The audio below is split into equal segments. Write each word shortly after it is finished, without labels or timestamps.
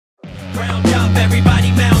Ground up,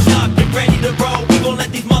 everybody mount up, get ready to roll. We gon'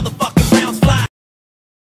 let these motherfucking rounds fly.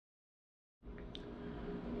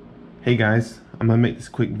 Hey guys, I'm gonna make this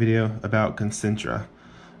quick video about Concentra.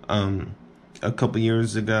 A couple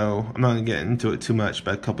years ago, I'm not gonna get into it too much,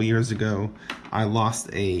 but a couple years ago, I lost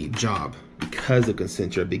a job because of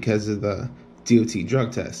Concentra, because of the DOT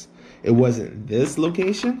drug test. It wasn't this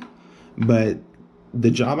location, but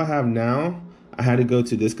the job I have now, I had to go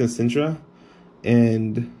to this Concentra,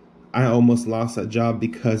 and I almost lost that job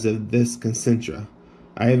because of this Concentra.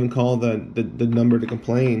 I even called the number to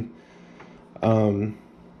complain.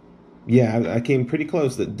 Yeah, I came pretty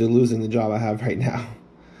close to losing the job I have right now.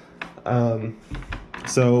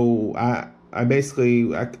 So I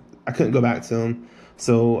basically couldn't go back to them.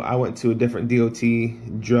 So I went to a different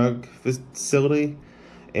DOT drug facility,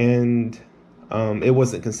 and it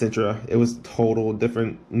wasn't Concentra. It was a total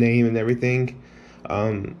different name and everything.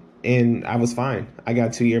 And I was fine. I got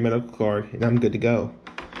a 2-year medical card, and I'm good to go.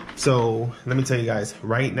 So let me tell you guys,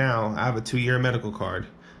 right now I have a 2-year medical card.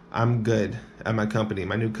 I'm good at my company,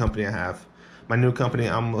 my new company I have. My new company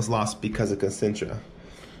I almost lost because of Concentra.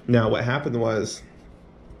 Now what happened was,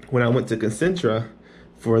 when I went to Concentra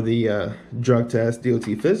for the drug test, DOT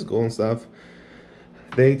physical and stuff,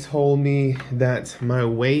 they told me that my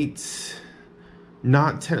weight,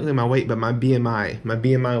 not technically my weight, but my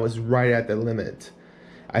BMI was right at the limit.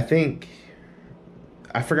 I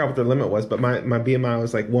forgot what their limit was, but my BMI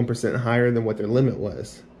was like 1% higher than what their limit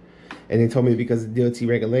was. And they told me because of DOT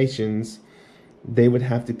regulations, they would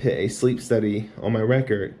have to put a sleep study on my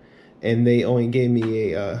record, and they only gave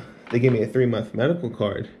me a 3-month medical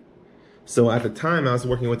card. So at the time, I was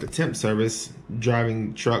working with the temp service,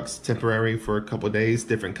 driving trucks temporary for a couple of days,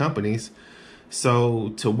 different companies.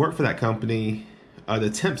 So to work for that company, the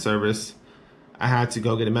temp service, I had to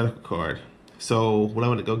go get a medical card. So when I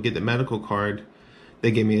went to go get the medical card,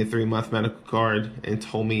 they gave me a 3-month medical card and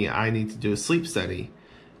told me I need to do a sleep study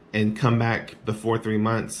and come back before 3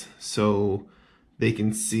 months so they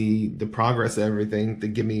can see the progress of everything to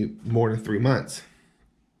give me more than 3 months.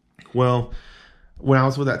 Well, when I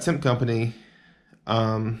was with that temp company,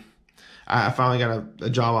 I finally got a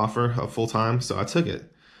job offer of full-time, so I took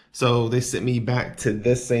it. So they sent me back to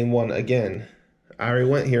this same one again. I already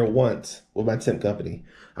went here once with my temp company.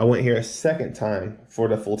 I went here a second time for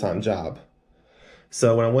the full-time job.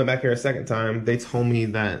 So when I went back here a second time, they told me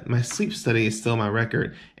that my sleep study is still my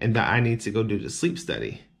record and that I need to go do the sleep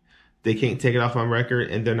study. They can't take it off my record,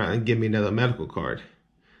 and they're not going to give me another medical card.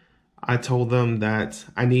 I told them that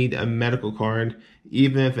I need a medical card,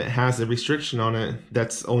 even if it has a restriction on it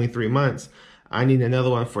that's only 3 months. I need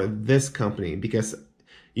another one for this company because,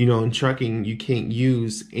 you know, in trucking, you can't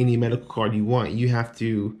use any medical card you want. You have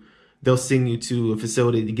to, they'll send you to a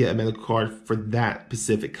facility to get a medical card for that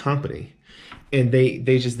specific company. And they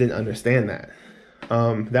just didn't understand that.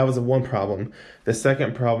 That was one problem. The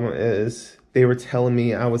second problem is they were telling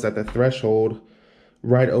me I was at the threshold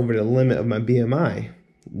right over the limit of my BMI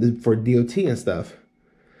for DOT and stuff.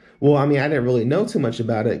 Well, I mean, I didn't really know too much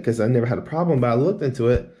about it because I never had a problem, but I looked into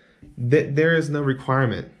it. There is no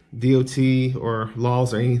requirement, DOT or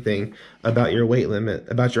laws or anything, about your weight limit,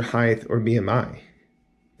 about your height or BMI.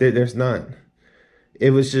 There's none.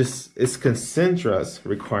 It was just, it's Concentra's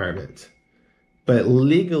requirement. But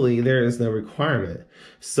legally, there is no requirement.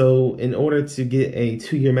 So in order to get a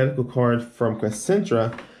 2-year medical card from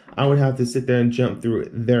Concentra, I would have to sit there and jump through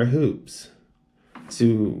their hoops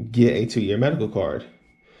to get a 2-year medical card.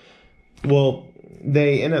 Well,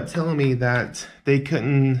 they ended up telling me that they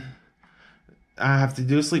couldn't, I have to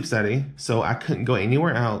do a sleep study, so I couldn't go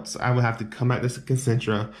anywhere else. I would have to come back to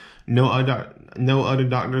Concentra. No other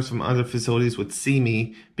doctors from other facilities would see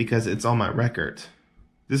me because it's on my record.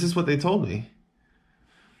 This is what they told me.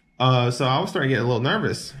 So I was starting to get a little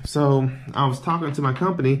nervous. So I was talking to my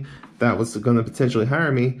company that was going to potentially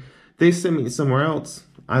hire me. They sent me somewhere else.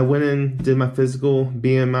 I went in, did my physical,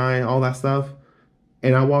 BMI, all that stuff.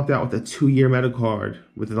 And I walked out with a 2-year medical card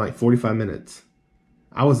within like 45 minutes.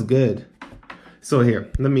 I was good. So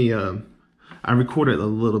here, let me, I recorded a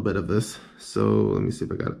little bit of this. So let me see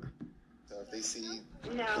if I got it. So if they see...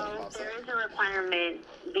 No, there is a requirement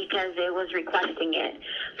because it was requesting it.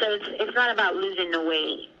 So it's not about losing the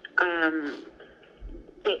weight.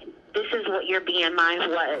 This is what your BMI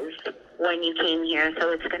was when you came here,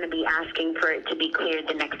 so it's going to be asking for it to be cleared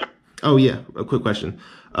the next time. Oh yeah, a quick question.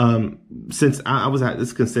 Since I was at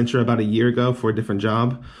this Concentra about a year ago for a different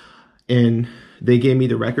job, and they gave me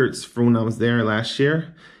the records from when I was there last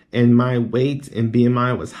year, and my weight and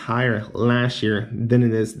BMI was higher last year than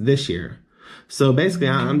it is this year. So basically,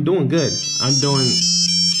 I'm doing good. I'm doing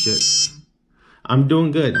good. I'm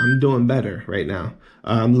doing better right now.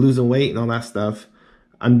 I'm losing weight and all that stuff.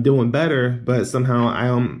 I'm doing better, but somehow I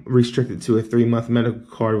am restricted to a 3-month medical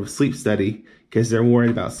card with sleep study because they're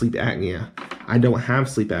worried about sleep apnea. I don't have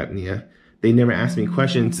sleep apnea. They never asked me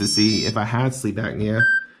questions to see if I had sleep apnea.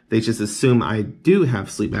 They just assume I do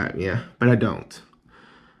have sleep apnea, but I don't.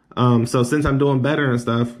 So since I'm doing better and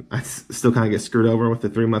stuff, I still kind of get screwed over with the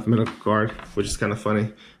 3-month medical card, which is kind of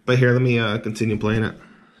funny. But here, let me continue playing it.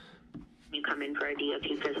 You come in for a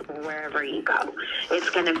DOT physical wherever you go. It's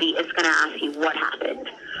gonna ask you what happened.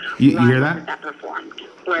 You Why hear wasn't that? that performed?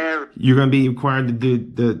 Where You're gonna be required to do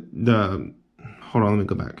the. Hold on, let me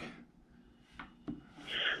go back.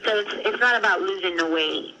 so it's not about losing the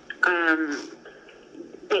weight.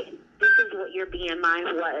 This is what your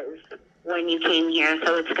BMI was when you came here,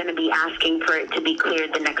 so it's going to be asking for it to be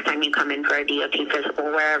cleared the next time you come in for a DOT physical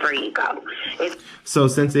wherever you go. So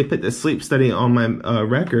since they put the sleep study on my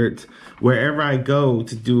record, wherever I go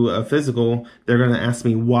to do a physical, they're going to ask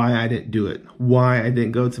me why I didn't do it, why I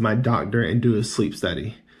didn't go to my doctor and do a sleep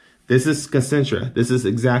study. This is Concentra. This is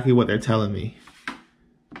exactly what they're telling me.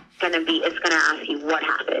 It's going to ask you what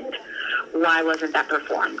happened. Why wasn't that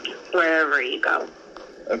performed wherever you go?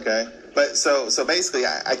 Okay. But so basically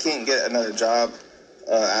I can't get another job,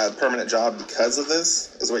 a permanent job because of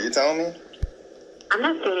this, is what you're telling me? I'm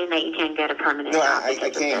not saying that you can't get a permanent No, job. I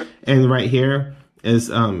can't. And right here is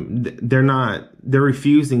they're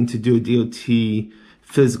refusing to do a DOT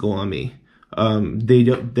physical on me.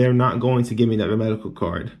 They're not going to give me that medical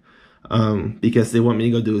card because they want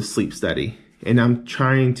me to go do a sleep study. And I'm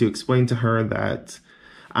trying to explain to her that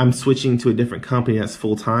I'm switching to a different company that's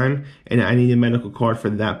full-time, and I need a medical card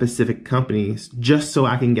for that specific company just so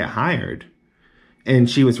I can get hired. And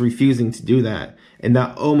she was refusing to do that. And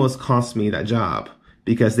that almost cost me that job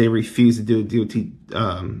because they refused to do a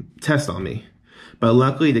DOT test on me. But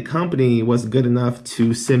luckily, the company was good enough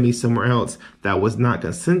to send me somewhere else that was not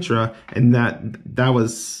Concentra, and that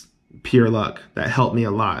was pure luck. That helped me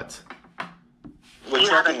a lot. You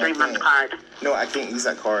have a 3-month card. No, I can't use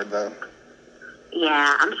that card, though.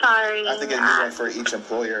 Yeah, I'm sorry. I think I need one for each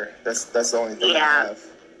employer. That's the only thing I have.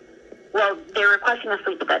 Well, they're requesting a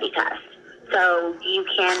sleep study test. So you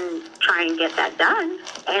can try and get that done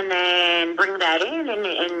and then bring that in.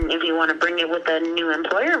 And if you want to bring it with a new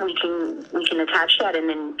employer, we can attach that and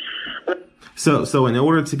then. So in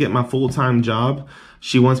order to get my full-time job,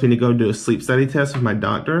 she wants me to go do a sleep study test with my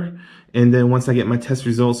doctor. And then once I get my test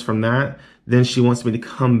results from that, then she wants me to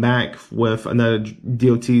come back with another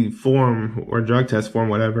DOT form or drug test form,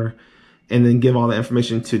 whatever, and then give all the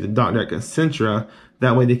information to the doctor at Concentra.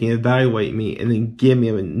 That way they can evaluate me and then give me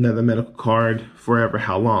another medical card forever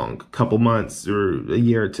how long, a couple months or a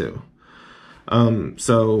year or two.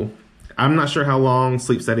 So I'm not sure how long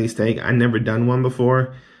sleep studies take. I've never done one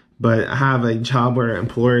before, but I have a job where an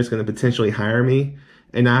employer is going to potentially hire me,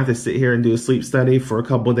 and I have to sit here and do a sleep study for a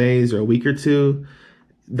couple of days or a week or two.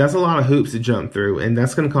 That's a lot of hoops to jump through, and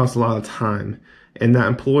that's going to cost a lot of time. And that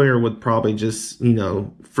employer would probably just,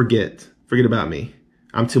 forget about me.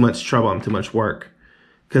 I'm too much trouble. I'm too much work.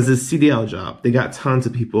 Because it's a CDL job. They got tons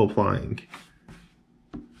of people applying.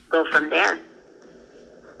 Go from there.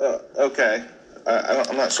 Okay.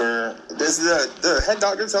 I'm not sure. Is the head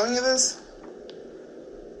doctor telling you this?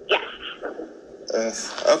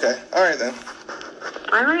 Yes. Okay. All right, then.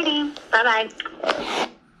 Alrighty. Bye-bye.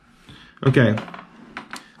 Okay.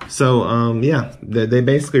 So, yeah, they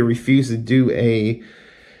basically refused to do a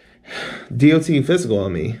DOT physical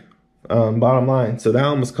on me, bottom line. So that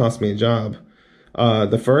almost cost me a job.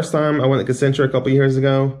 The first time I went to Concentra a couple years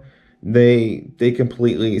ago, they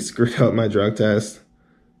completely screwed up my drug test.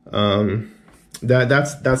 That's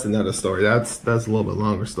another story. That's a little bit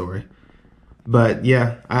longer story. But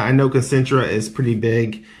yeah, I know Concentra is pretty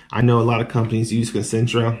big. I know a lot of companies use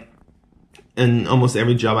Concentra. And almost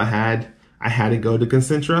every job I had to go to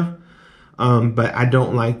Concentra. But I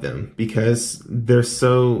don't like them because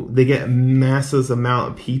they get massive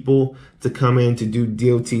amount of people to come in to do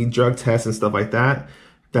DOT drug tests and stuff like that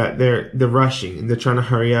they're rushing and they're trying to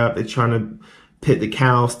hurry up. They're trying to pit the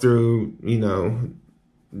cows through,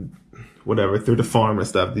 whatever, through the farm and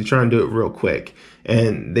stuff. They're trying to do it real quick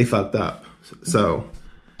and they fucked up. So,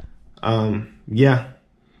 yeah,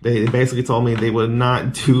 they basically told me they would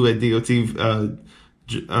not do a DOT,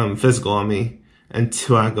 physical on me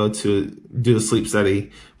until I go to do the sleep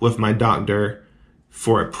study with my doctor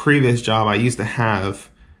for a previous job I used to have.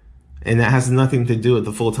 And that has nothing to do with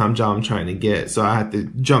the full-time job I'm trying to get. So I had to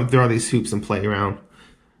jump through all these hoops and play around.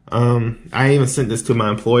 I even sent this to my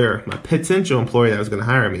employer, my potential employer that was going to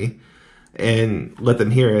hire me, and let them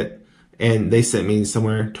hear it. And they sent me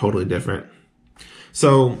somewhere totally different.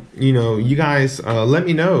 So, you guys, let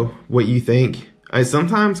me know what you think.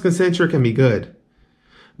 Sometimes Concentra can be good,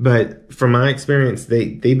 but from my experience,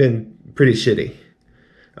 they've been pretty shitty.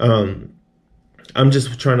 I'm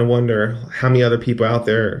just trying to wonder how many other people out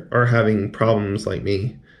there are having problems like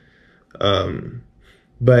me.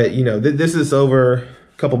 But you know, this is over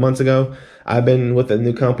a couple months ago. I've been with a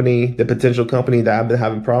new company, the potential company that I've been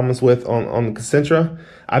having problems with on Concentra.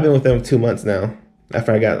 I've been with them 2 months now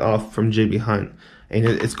after I got off from JB Hunt, and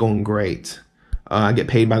it's going great. I get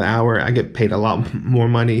paid by the hour. I get paid a lot more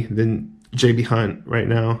money than JB Hunt right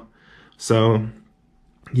now. So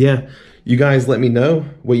yeah, you guys let me know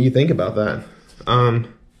what you think about that.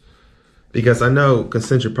 Because I know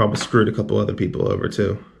Concentra probably screwed a couple other people over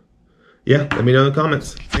too. Yeah, let me know in the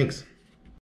comments. Thanks.